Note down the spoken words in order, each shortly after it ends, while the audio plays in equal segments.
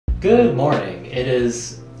Good morning. It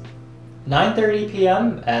is 9:30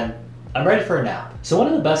 p.m. and I'm ready for a nap. So one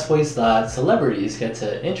of the best ways that celebrities get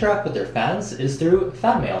to interact with their fans is through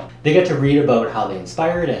fan mail. They get to read about how they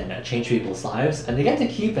inspired and changed people's lives, and they get to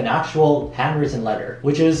keep an actual handwritten letter,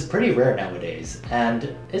 which is pretty rare nowadays.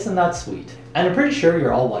 And isn't that sweet? And I'm pretty sure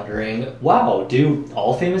you're all wondering, wow, do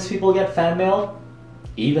all famous people get fan mail?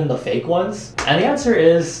 Even the fake ones? And the answer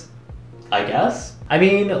is, I guess. I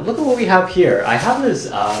mean, look at what we have here. I have this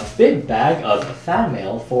big bag of fan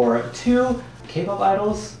mail for two K-pop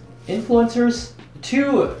idols, influencers,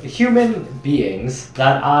 two human beings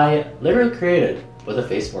that I literally created with a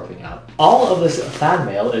face morphing app. All of this fan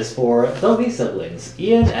mail is for the Lee siblings,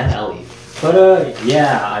 Ian and Ellie. But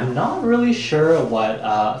yeah, I'm not really sure what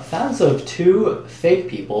fans of two fake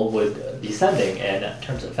people would be sending in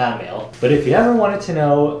terms of fan mail. But if you ever wanted to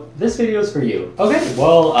know, this video is for you. Okay,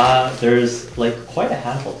 well, there's like quite a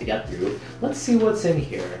handful to get through. Let's see what's in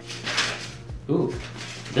here. Ooh,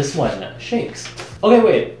 this one shakes. Okay,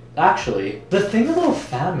 wait. Actually, the thing about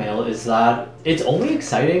fan mail is that it's only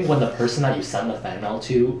exciting when the person that you send the fan mail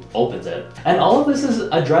to opens it. And all of this is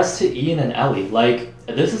addressed to Ian and Ellie, like,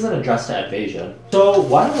 this isn't addressed to Edvasian. So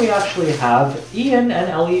why don't we actually have Ian and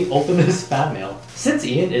Ellie open this fan mail? Since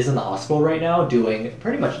Ian is in the hospital right now doing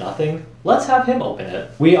pretty much nothing, let's have him open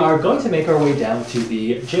it. We are going to make our way down to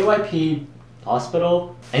the JYP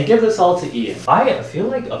hospital and give this all to Ian. I feel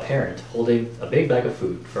like a parent holding a big bag of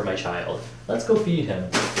food for my child. Let's go feed him.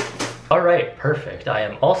 Alright, perfect. I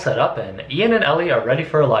am all set up and Ian and Ellie are ready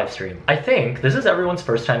for a live stream. I think this is everyone's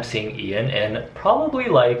first time seeing Ian in probably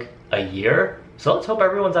like a year. So let's hope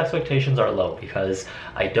everyone's expectations are low because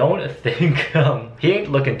I don't think he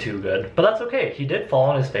ain't looking too good. But that's okay. He did fall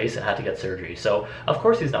on his face and had to get surgery. So of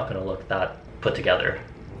course he's not going to look that put together.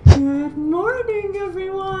 Good morning,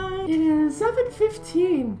 everyone! It is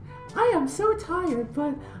 7:15. I am so tired,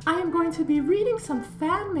 but I am going to be reading some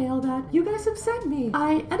fan mail that you guys have sent me.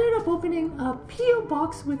 I ended up opening a P.O.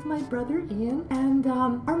 box with my brother Ian, and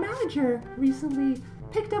our manager recently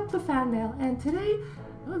picked up the fan mail, and today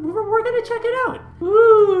we're gonna check it out.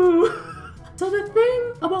 Ooh! So the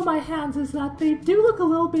thing about my hands is that they do look a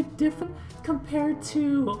little bit different compared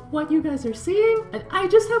to what you guys are seeing, and I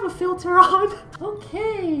just have a filter on.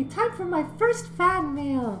 Okay, time for my first fan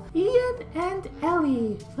mail. Ian and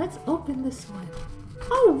Ellie. Let's open this one.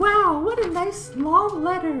 Oh wow, what a nice long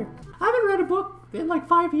letter. I haven't read a book in like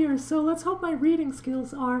 5 years, so let's hope my reading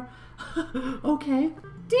skills are okay.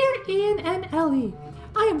 Dear Ian and Ellie,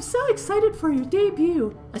 I am so excited for your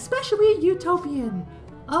debut, especially Utopian.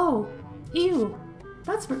 Oh, ew.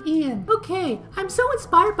 That's for Ian. Okay, I'm so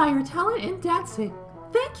inspired by your talent in dancing.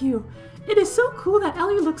 Thank you. It is so cool that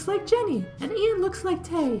Ellie looks like Jennie and Ian looks like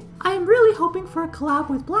Tae. I am really hoping for a collab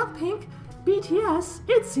with Blackpink, BTS,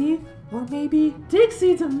 ITZY, or maybe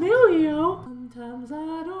Dixie D'Amelio. Sometimes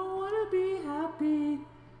I don't want to be happy.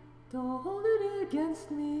 Don't hold it against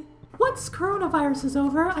me. Once coronavirus is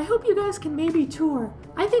over, I hope you guys can maybe tour.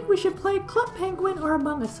 I think we should play Club Penguin or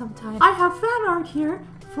Among Us sometime. I have fan art here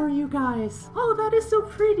for you guys. Oh, that is so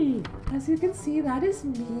pretty. As you can see, that is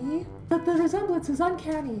me. But the resemblance is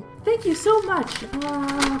uncanny. Thank you so much,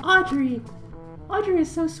 Audrey. Audrey is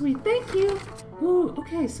so sweet. Thank you. Ooh,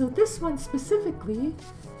 okay, so this one specifically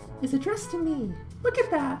is addressed to me. Look at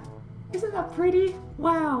that. Isn't that pretty?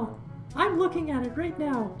 Wow. I'm looking at it right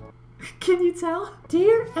now. Can you tell?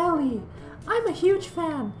 Dear Ellie, I'm a huge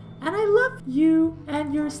fan, and I love you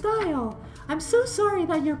and your style. I'm so sorry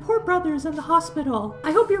that your poor brother is in the hospital.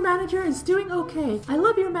 I hope your manager is doing okay. I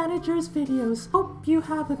love your manager's videos. Hope you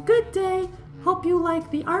have a good day. Hope you like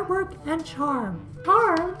the artwork and charm.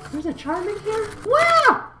 Charm? There's a charm in here?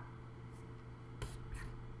 Wow!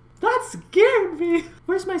 That scared me.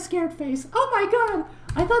 Where's my scared face? Oh my god!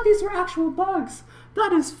 I thought these were actual bugs.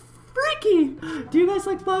 That is freaky! Do you guys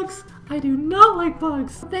like bugs? I do not like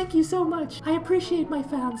bugs. Thank you so much. I appreciate my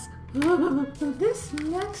fans. So this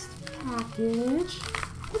next package,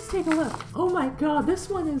 let's take a look. Oh my god, this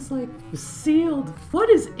one is like sealed. What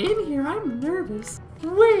is in here? I'm nervous.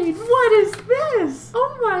 Wait, what is this?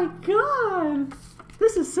 Oh my god.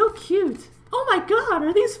 This is so cute. Oh my god,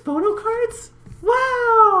 are these photo cards?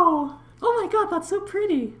 Wow. Oh my god, that's so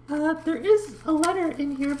pretty. There is a letter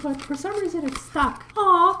in here, but for some reason it's stuck.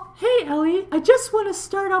 Aw, hey Ellie. I just want to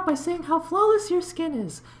start out by saying how flawless your skin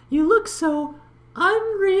is. You look so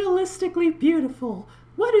unrealistically beautiful.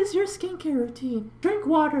 What is your skincare routine? Drink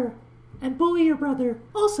water and bully your brother.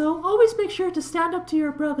 Also, always make sure to stand up to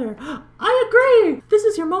your brother. I agree! This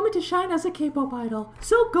is your moment to shine as a K-pop idol,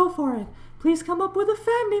 so go for it. Please come up with a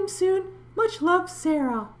fan name soon. Much love,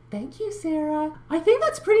 Sarah. Thank you, Sarah. I think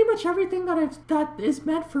that's pretty much everything that is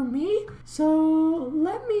meant for me. So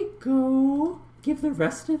let me go give the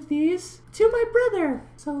rest of these to my brother.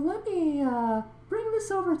 So let me bring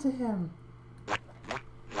this over to him.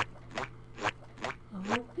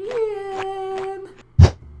 Oh, Ian!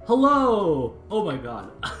 Hello! Oh my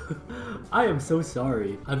god. I am so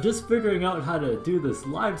sorry. I'm just figuring out how to do this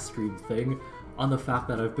live stream thing on the fact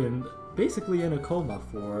that I've been basically in a coma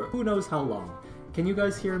for who knows how long. Can you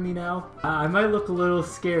guys hear me now? I might look a little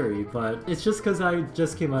scary, but it's just because I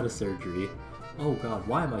just came out of surgery. Oh god,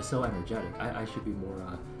 why am I so energetic? I should be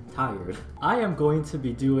more tired. I am going to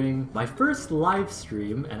be doing my first live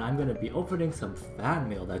stream, and I'm going to be opening some fan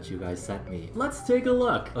mail that you guys sent me. Let's take a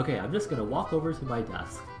look. Okay, I'm just going to walk over to my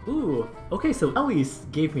desk. Ooh, okay, so Ellie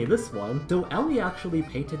gave me this one. So Ellie actually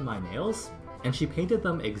painted my nails, and she painted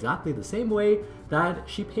them exactly the same way that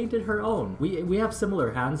she painted her own. We have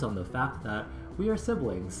similar hands on the fact that we are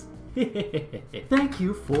siblings. Thank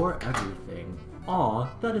you for everything. Aw,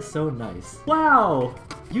 that is so nice. Wow!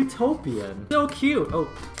 Utopian. So cute! Oh,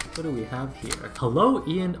 what do we have here? Hello,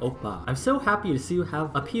 Ian Oppa. I'm so happy to see you have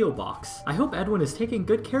a P.O. box. I hope Edwin is taking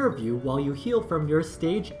good care of you while you heal from your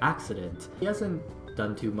stage accident. He hasn't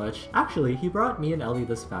done too much. Actually, he brought me and Ellie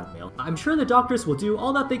this fan mail. I'm sure the doctors will do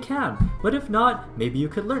all that they can, but if not, maybe you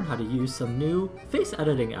could learn how to use some new face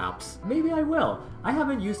editing apps. Maybe I will. I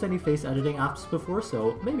haven't used any face editing apps before,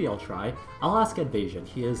 so maybe I'll try. I'll ask Edvasian.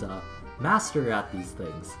 He is a master at these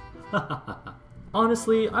things.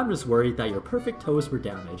 Honestly, I'm just worried that your perfect toes were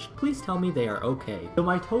damaged. Please tell me they are okay. So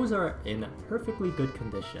my toes are in perfectly good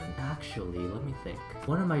condition. Actually, let me think.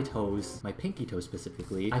 One of my toes, my pinky toe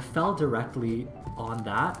specifically, I fell directly on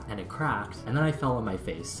that and it cracked, and then I fell on my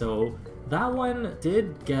face. So that one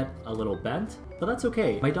did get a little bent, but that's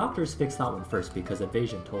okay. My doctors fixed that one first because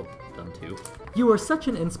Edvasian told them to. You are such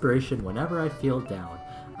an inspiration whenever I feel down.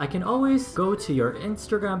 I can always go to your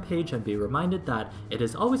Instagram page and be reminded that it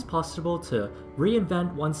is always possible to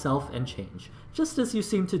reinvent oneself and change, just as you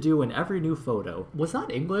seem to do in every new photo. Was that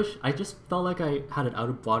English? I just felt like I had an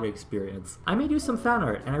out-of-body experience. I made you some fan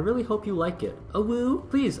art, and I really hope you like it. A woo!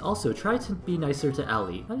 Please also try to be nicer to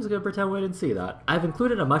Ellie. I'm just gonna pretend we didn't see that. I've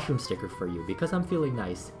included a mushroom sticker for you because I'm feeling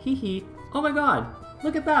nice. Hee hee. Oh my god!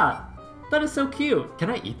 Look at that! That is so cute! Can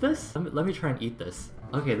I eat this? Let me try and eat this.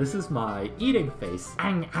 Okay, this is my eating face.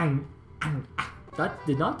 That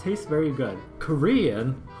did not taste very good.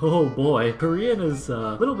 Korean? Oh boy. Korean is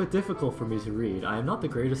a little bit difficult for me to read. I am not the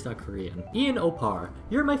greatest at Korean. Ian Opar,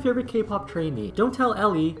 you're my favorite K-pop trainee. Don't tell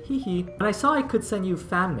Ellie, hee hee. When I saw I could send you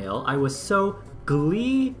fan mail, I was so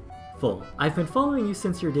gleeful. I've been following you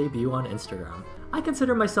since your debut on Instagram. I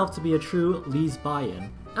consider myself to be a true bIAN.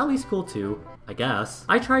 Ellie's cool too, I guess.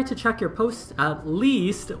 I try to check your posts at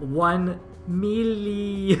least 1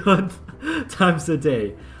 million times a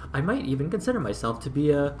day. I might even consider myself to be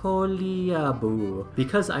a holyaboo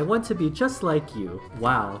because I want to be just like you.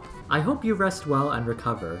 Wow. I hope you rest well and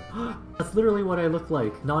recover. That's literally what I look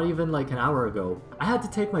like, not even like an hour ago. I had to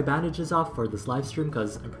take my bandages off for this live stream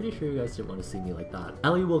because I'm pretty sure you guys didn't want to see me like that.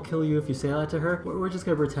 Ellie will kill you if you say that to her. We're just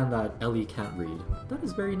gonna pretend that Ellie can't read. That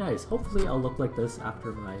is very nice. Hopefully I'll look like this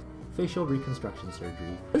after my facial reconstruction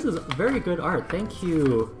surgery. This is very good art. Thank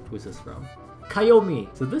you. Who's this from? Kayomi.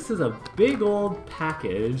 So this is a big old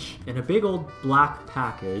package, in a big old black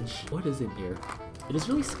package. What is in here? It is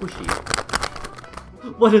really squishy.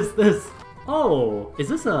 What is this? Oh, is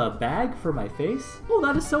this a bag for my face? Oh,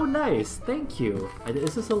 that is so nice. Thank you.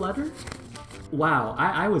 Is this a letter? Wow,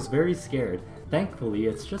 I was very scared. Thankfully,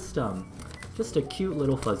 it's just a cute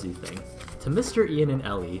little fuzzy thing. To Mr. Ian and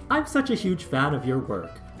Ellie, I'm such a huge fan of your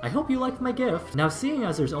work. I hope you liked my gift. Now, seeing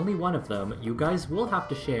as there's only one of them, you guys will have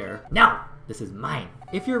to share. No! This is mine.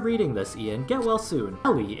 If you're reading this, Ian, get well soon.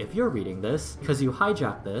 Ellie, if you're reading this, because you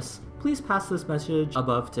hijacked this, please pass this message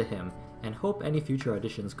above to him, and hope any future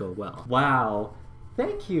auditions go well. Wow.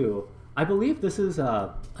 Thank you. I believe this is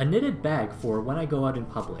a knitted bag for when I go out in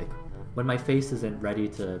public, when my face isn't ready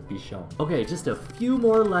to be shown. Okay, just a few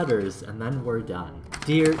more letters, and then we're done.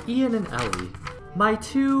 Dear Ian and Ellie, my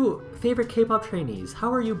two favorite K-pop trainees,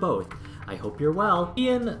 how are you both? I hope you're well.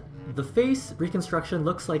 Ian, the face reconstruction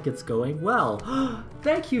looks like it's going well.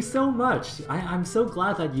 Thank you so much. I'm so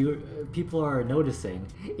glad that people are noticing.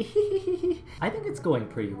 I think it's going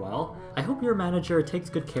pretty well. I hope your manager takes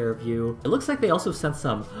good care of you. It looks like they also sent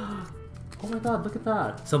some... Oh my god, look at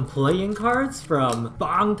that. Some playing cards from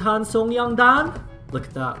Bangtan. Look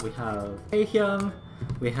at that. We have Taehyung,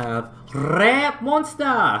 we have Rap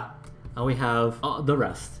Monster, and we have the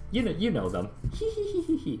rest. You know them.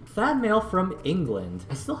 Fan mail from England.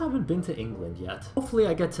 I still haven't been to England yet. Hopefully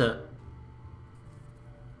I get to...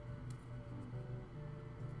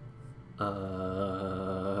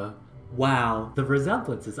 Wow, the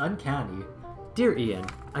resemblance is uncanny. Dear Ian,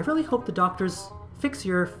 I really hope the doctors fix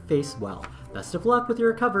your face well. Best of luck with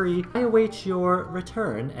your recovery. I await your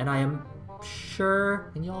return, and I am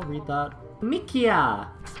sure... Can you all read that? Mikia!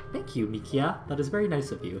 Thank you, Mikia. That is very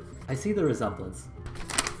nice of you. I see the resemblance.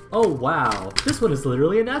 Oh, wow. This one is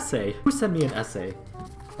literally an essay. Who sent me an essay?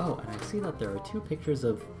 Oh, and I see that there are 2 pictures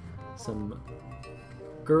of some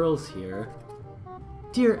girls here.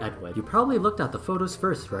 Dear Edwin, you probably looked at the photos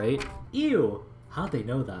first, right? Ew! How'd they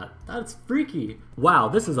know that? That's freaky! Wow,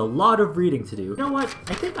 this is a lot of reading to do. You know what?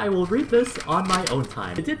 I think I will read this on my own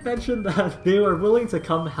time. I did mention that they were willing to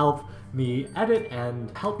come help me edit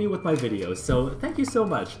and help me with my videos, so thank you so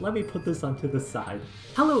much. Let me put this onto the side.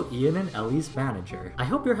 Hello, Ian and Ellie's manager. I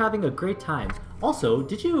hope you're having a great time. Also,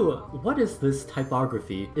 what is this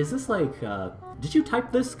typography? Is this like, did you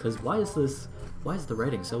type this? Cause why is the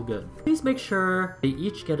writing so good? Please make sure they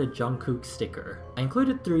each get a Jungkook sticker. I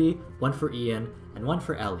included 3, 1 for Ian, and 1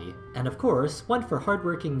 for Ellie. And of course, 1 for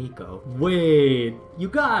hardworking Nico. Wait, you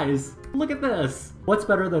guys, look at this! What's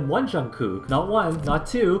better than 1 Jungkook? Not 1, not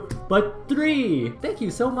 2, but 3! Thank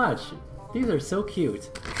you so much. These are so cute.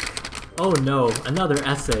 Oh no, another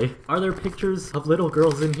essay. Are there pictures of little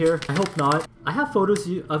girls in here? I hope not. I have photos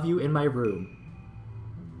of you in my room.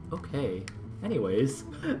 Okay. Anyways,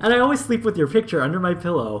 and I always sleep with your picture under my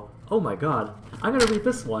pillow. Oh my god. I'm gonna read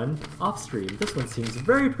this one off stream. This one seems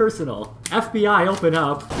very personal. FBI, open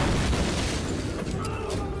up.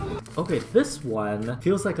 Okay, this one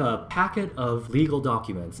feels like a packet of legal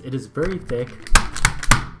documents. It is very thick.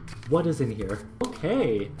 What is in here?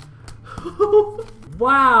 Okay.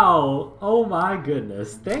 Wow. Oh my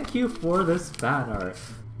goodness. Thank you for this fan art.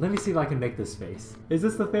 Let me see if I can make this face. Is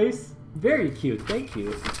this the face? Very cute. Thank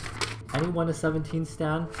you. Anyone a 17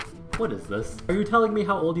 stan? What is this? Are you telling me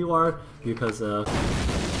how old you are? Because,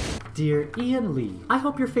 Dear Ian Lee, I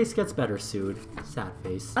hope your face gets better soon. Sad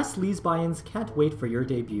face. Us Lee's bIANs can't wait for your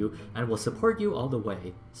debut and will support you all the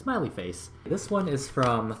way. Smiley face. This one is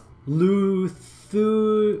from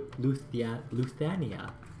Lithuania.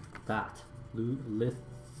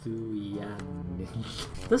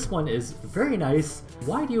 This one is very nice.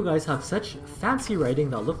 Why do you guys have such fancy writing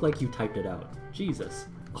that look like you typed it out? Jesus.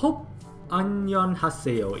 Hope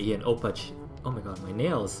Annyeonghaseyo Ian Opach. Oh my god, my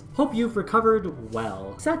nails. Hope you've recovered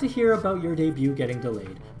well. Sad to hear about your debut getting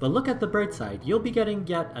delayed, but look at the bright side, you'll be getting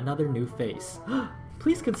yet another new face.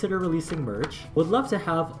 Please consider releasing merch. Would love to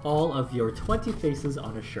have all of your 20 faces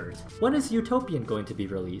on a shirt. When is Utopian going to be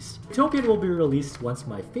released? Utopian will be released once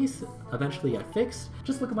my face eventually gets fixed.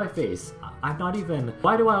 Just look at my face. I'm not even...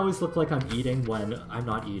 Why do I always look like I'm eating when I'm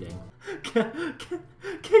not eating? Can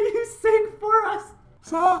you sing for us?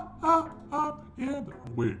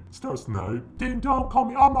 Wait, stars night. Ding dong, call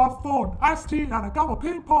me on my phone. STN and I got a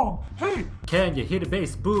ping pong. Hey! Can you hit a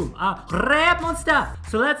bass? Boom. Rap monster!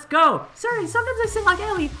 So let's go! Sorry, sometimes I sing like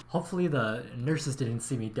Ellie. Hopefully the nurses didn't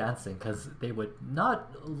see me dancing, because they would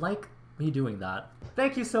not like me doing that.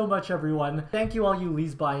 Thank you so much, everyone. Thank you all you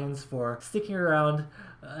Lee's bIANs for sticking around.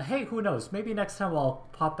 Hey, who knows? Maybe next time I'll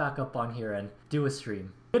pop back up on here and do a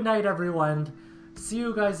stream. Good night, everyone. See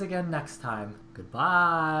you guys again next time.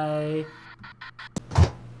 Goodbye.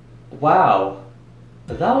 Wow,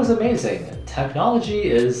 that was amazing. Technology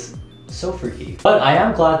is so freaky. But I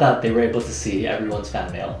am glad that they were able to see everyone's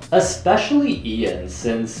fan mail. Especially Ian,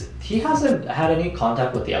 since he hasn't had any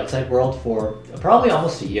contact with the outside world for probably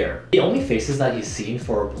almost a year. The only faces that he's seen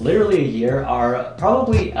for literally a year are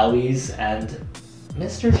probably Ellie's and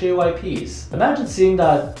Mr. JYP's. Imagine seeing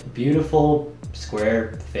that beautiful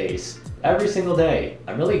square face every single day.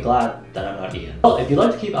 I'm really glad that I'm not Ian. Well, if you'd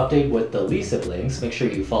like to keep updated with the Lee siblings, make sure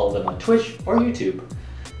you follow them on Twitch or YouTube,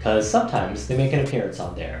 because sometimes they make an appearance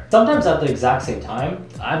on there. Sometimes at the exact same time.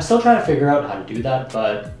 I'm still trying to figure out how to do that,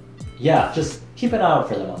 but yeah, just keep an eye out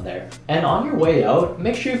for them on there. And on your way out,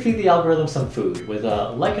 make sure you feed the algorithm some food with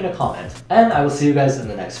a like and a comment. And I will see you guys in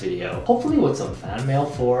the next video, hopefully with some fan mail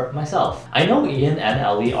for myself. I know Ian and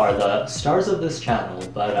Ellie are the stars of this channel,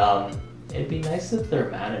 but it'd be nice if their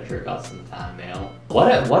manager got some fan mail.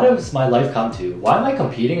 What has my life come to? Why am I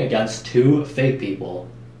competing against 2 fake people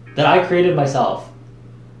that I created myself?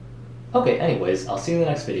 Okay, anyways, I'll see you in the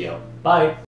next video. Bye!